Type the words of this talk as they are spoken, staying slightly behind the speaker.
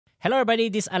Hello everybody,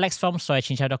 this is Alex from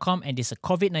SoyaCincau.com and this is a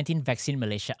COVID-19 Vaccine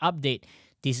Malaysia update.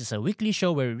 This is a weekly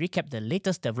show where we recap the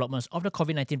latest developments of the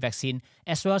COVID-19 vaccine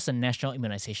as well as the National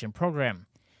Immunisation Program.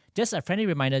 Just a friendly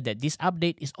reminder that this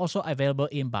update is also available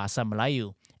in Bahasa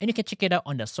Melayu and you can check it out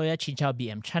on the SoyaCincau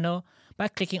BM channel by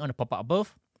clicking on the pop-up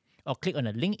above or click on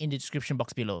the link in the description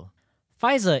box below.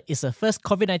 Pfizer is the first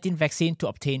COVID-19 vaccine to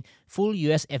obtain full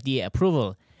US FDA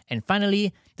approval. And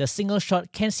finally, the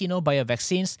single-shot CanSino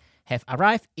vaccines have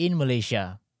arrived in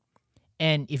Malaysia.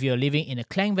 And if you're living in the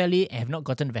Klang Valley and have not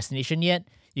gotten the vaccination yet,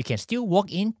 you can still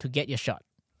walk in to get your shot.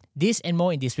 This and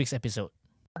more in this week's episode.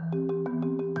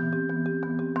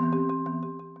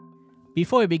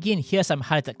 Before we begin, here are some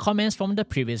highlighted comments from the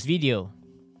previous video.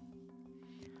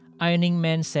 Ironing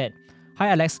Man said, "Hi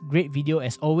Alex, great video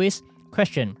as always.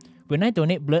 Question, when I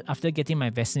donate blood after getting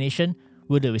my vaccination,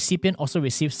 will the recipient also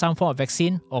receive some form of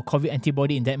vaccine or COVID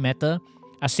antibody in that matter?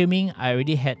 Assuming I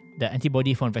already had the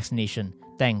antibody from vaccination.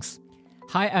 Thanks."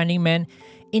 Hi Ironing Man.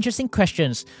 Interesting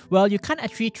questions. Well, you can't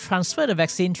actually transfer the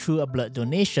vaccine through a blood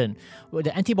donation. Well,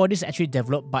 the antibodies are actually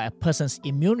developed by a person's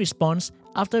immune response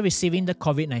after receiving the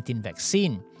COVID-19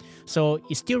 vaccine. So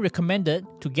it's still recommended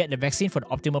to get the vaccine for the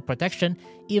optimal protection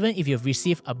even if you've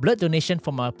received a blood donation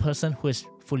from a person who is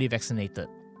fully vaccinated.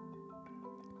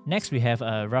 Next, we have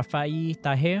Rafai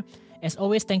Tahir. As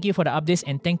always, thank you for the updates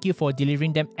and thank you for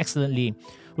delivering them excellently.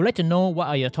 We'd like to know what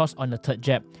are your thoughts on the third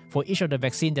jab for each of the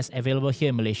vaccine that's available here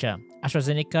in Malaysia.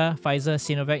 AstraZeneca, Pfizer,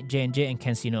 Sinovac, J&J and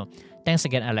CanSino. Thanks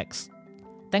again, Alex.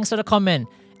 Thanks for the comment.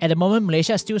 At the moment,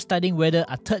 Malaysia is still studying whether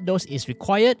a third dose is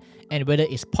required and whether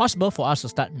it's possible for us to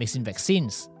start mixing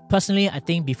vaccines. Personally, I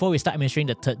think before we start administering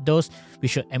the third dose, we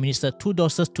should administer 2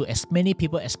 doses to as many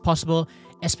people as possible,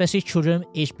 especially children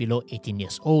aged below 18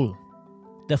 years old.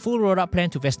 The full rollout plan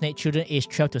to vaccinate children aged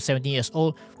 12 to 17 years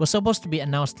old was supposed to be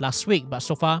announced last week, but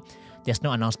so far, there's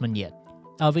no announcement yet.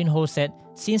 Alvin Ho said,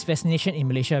 "Since vaccination in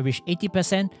Malaysia reached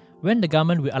 80%, when the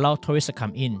government will allow tourists to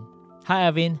come in?" Hi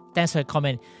Alvin, thanks for the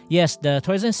comment. Yes, the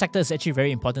tourism sector is actually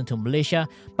very important to Malaysia,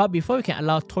 but before we can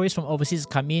allow tourists from overseas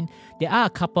to come in, there are a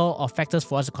couple of factors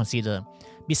for us to consider.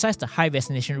 Besides the high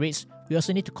vaccination rates, we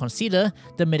also need to consider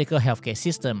the medical healthcare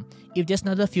system. If there's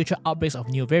another future outbreaks of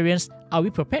new variants, are we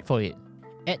prepared for it?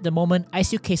 At the moment,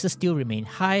 ICU cases still remain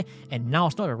high and now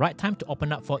is not the right time to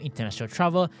open up for international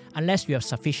travel unless we have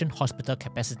sufficient hospital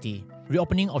capacity.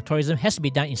 Reopening of tourism has to be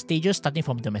done in stages starting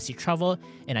from domestic travel,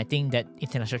 and I think that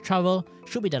international travel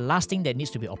should be the last thing that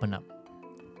needs to be opened up.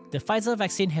 The Pfizer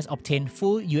vaccine has obtained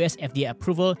full US FDA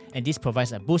approval and this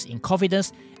provides a boost in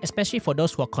confidence, especially for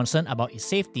those who are concerned about its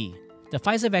safety. The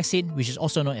Pfizer vaccine, which is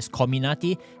also known as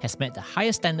Comirnaty, has met the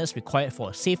highest standards required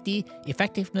for safety,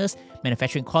 effectiveness,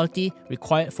 manufacturing quality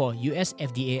required for US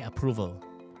FDA approval.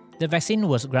 The vaccine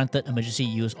was granted emergency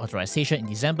use authorization in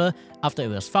December after it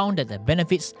was found that the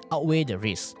benefits outweigh the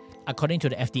risks. According to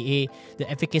the FDA,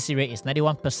 the efficacy rate is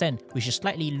 91%, which is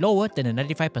slightly lower than the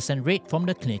 95% rate from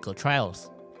the clinical trials.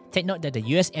 Take note that the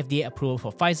US FDA approval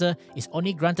for Pfizer is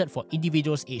only granted for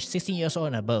individuals aged 16 years old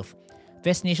and above.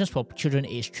 Vaccinations for children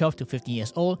aged 12 to 15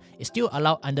 years old is still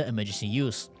allowed under emergency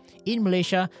use. In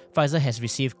Malaysia, Pfizer has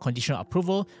received conditional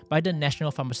approval by the National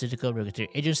Pharmaceutical Regulatory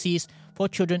Agencies for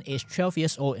children aged 12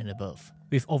 years old and above.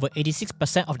 With over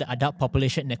 86% of the adult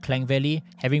population in the Klang Valley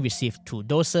having received 2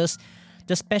 doses,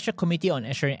 the Special Committee on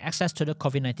Ensuring Access to the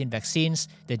COVID-19 Vaccines,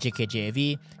 the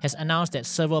JKJAV, has announced that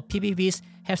several PPVs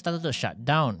have started to shut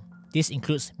down. This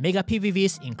includes mega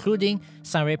PPVs including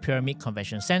Sunray Pyramid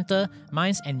Convention Centre,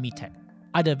 Mines and MeTech.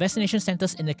 Other vaccination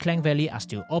centres in the Klang Valley are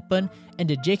still open and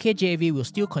the JKJAV will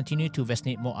still continue to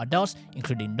vaccinate more adults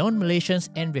including non-Malaysians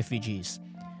and refugees.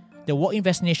 The walk-in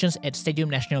vaccinations at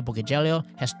Stadium Nasional Bukit Jalil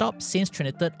has stopped since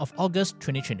 23rd of August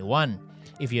 2021.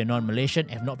 If you're non-Malaysian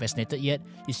and have not vaccinated yet,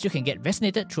 you still can get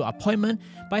vaccinated through appointment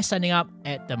by signing up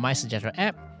at the MySejahtera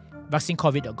app,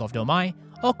 vaccinecovid.gov.my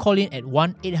or call in at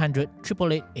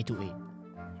 1-800-888-828.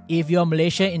 If you're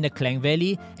Malaysian in the Klang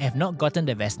Valley and have not gotten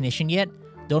the vaccination yet,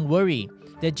 don't worry.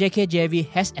 The JKJAV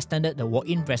has extended the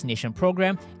walk-in vaccination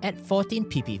program at 14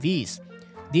 PPVs.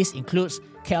 This includes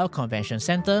KL Convention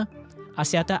Centre,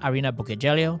 Axiata Arena Bukit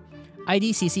Jalil,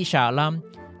 IDCC Shah Alam,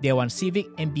 Dewan Civic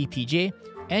MBPJ,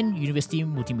 and University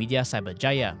Multimedia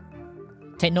Cyberjaya.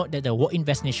 Take note that the walk-in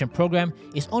vaccination program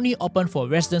is only open for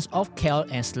residents of KL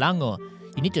and Selangor.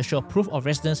 You need to show proof of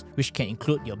residence which can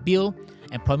include your bill,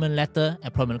 employment letter,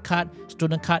 employment card,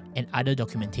 student card, and other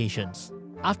documentations.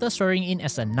 After swearing in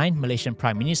as the 9th Malaysian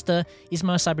Prime Minister,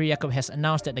 Ismail Sabri Yaakob has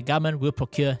announced that the government will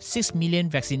procure 6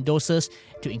 million vaccine doses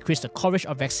to increase the coverage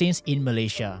of vaccines in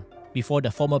Malaysia. Before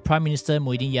the former Prime Minister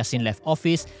Muhyiddin Yassin left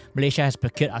office, Malaysia has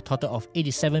procured a total of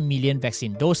 87 million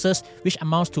vaccine doses, which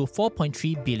amounts to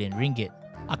 4.3 billion ringgit.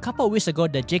 A couple of weeks ago,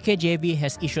 the JKJV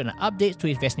has issued an update to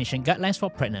its vaccination guidelines for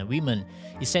pregnant women.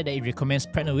 It said that it recommends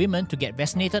pregnant women to get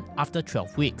vaccinated after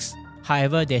 12 weeks.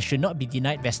 However, they should not be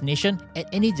denied vaccination at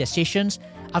any gestations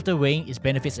after weighing its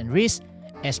benefits and risks,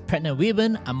 as pregnant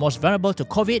women are most vulnerable to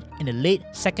COVID in the late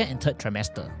second and third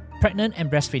trimester. Pregnant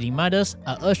and breastfeeding mothers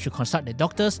are urged to consult their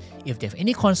doctors if they have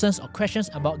any concerns or questions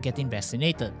about getting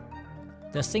vaccinated.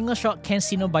 The single-shot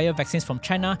CanSino bio vaccines from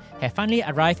China have finally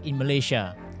arrived in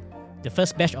Malaysia. The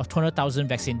first batch of 200,000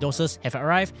 vaccine doses have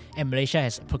arrived, and Malaysia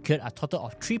has procured a total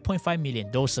of 3.5 million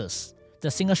doses.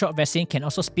 The single-shot vaccine can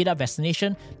also speed up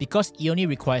vaccination because it only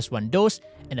requires one dose,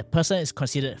 and the person is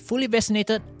considered fully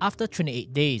vaccinated after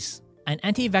 28 days. An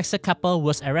anti-vaxxer couple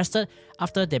was arrested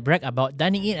after they bragged about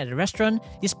dining in at a restaurant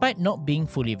despite not being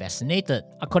fully vaccinated.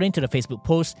 According to the Facebook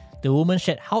post, the woman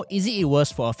shared how easy it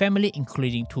was for a family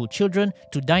including 2 children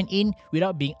to dine in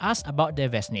without being asked about their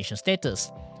vaccination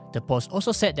status. The post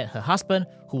also said that her husband,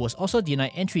 who was also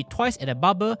denied entry twice at a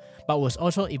barber but was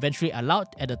also eventually allowed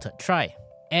at the third try.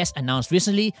 As announced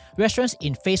recently, restaurants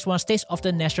in Phase 1 stage of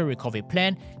the National Recovery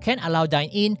Plan can allow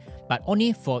dine-in, but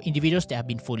only for individuals that have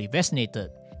been fully vaccinated.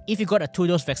 If you got a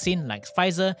 2-dose vaccine like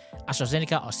Pfizer,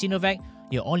 AstraZeneca or Sinovac,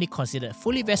 you're only considered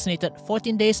fully vaccinated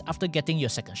 14 days after getting your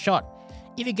second shot.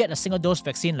 If you get a single-dose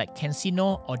vaccine like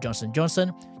CanSino or Johnson &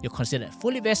 Johnson, you're considered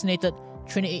fully vaccinated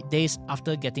 28 days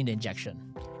after getting the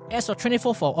injection. As of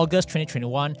 24th of August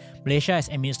 2021, Malaysia has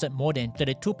administered more than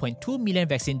 32.2 million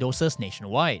vaccine doses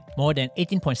nationwide. More than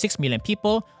 18.6 million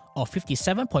people, or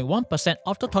 57.1%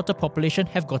 of the total population,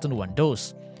 have gotten one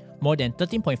dose. More than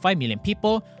 13.5 million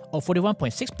people, or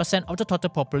 41.6% of the total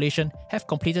population, have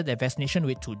completed their vaccination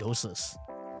with 2 doses.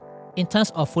 In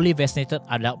terms of fully vaccinated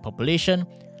adult population,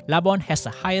 Labuan has the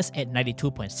highest at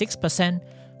 92.6%,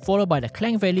 followed by the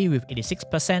Klang Valley with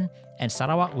 86% and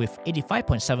Sarawak with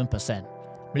 85.7%.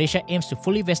 Malaysia aims to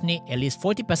fully vaccinate at least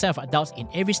 40% of adults in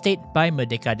every state by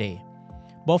Merdeka Day.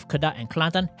 Both Kedah and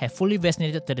Kelantan have fully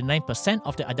vaccinated 39%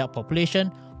 of the adult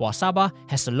population, while Sabah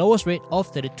has the lowest rate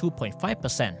of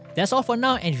 32.5%. That's all for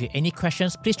now, and if you have any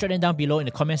questions, please write them down below in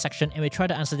the comment section and we'll try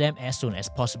to answer them as soon as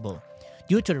possible.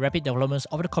 Due to the rapid developments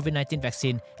of the COVID-19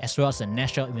 vaccine as well as the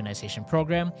National Immunisation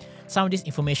Program, some of this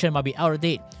information might be out of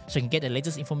date, so you can get the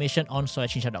latest information on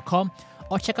SoyaCincau.com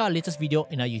or check out our latest video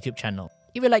in our YouTube channel.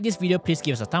 If you like this video, please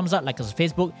give us a thumbs up, like us on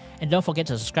Facebook, and don't forget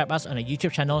to subscribe us on our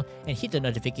YouTube channel and hit the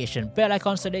notification bell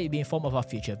icon so that you'll be informed of our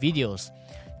future videos.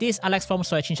 This is Alex from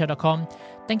SoyaCincau.com.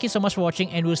 Thank you so much for watching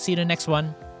and we'll see you in the next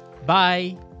one.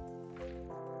 Bye!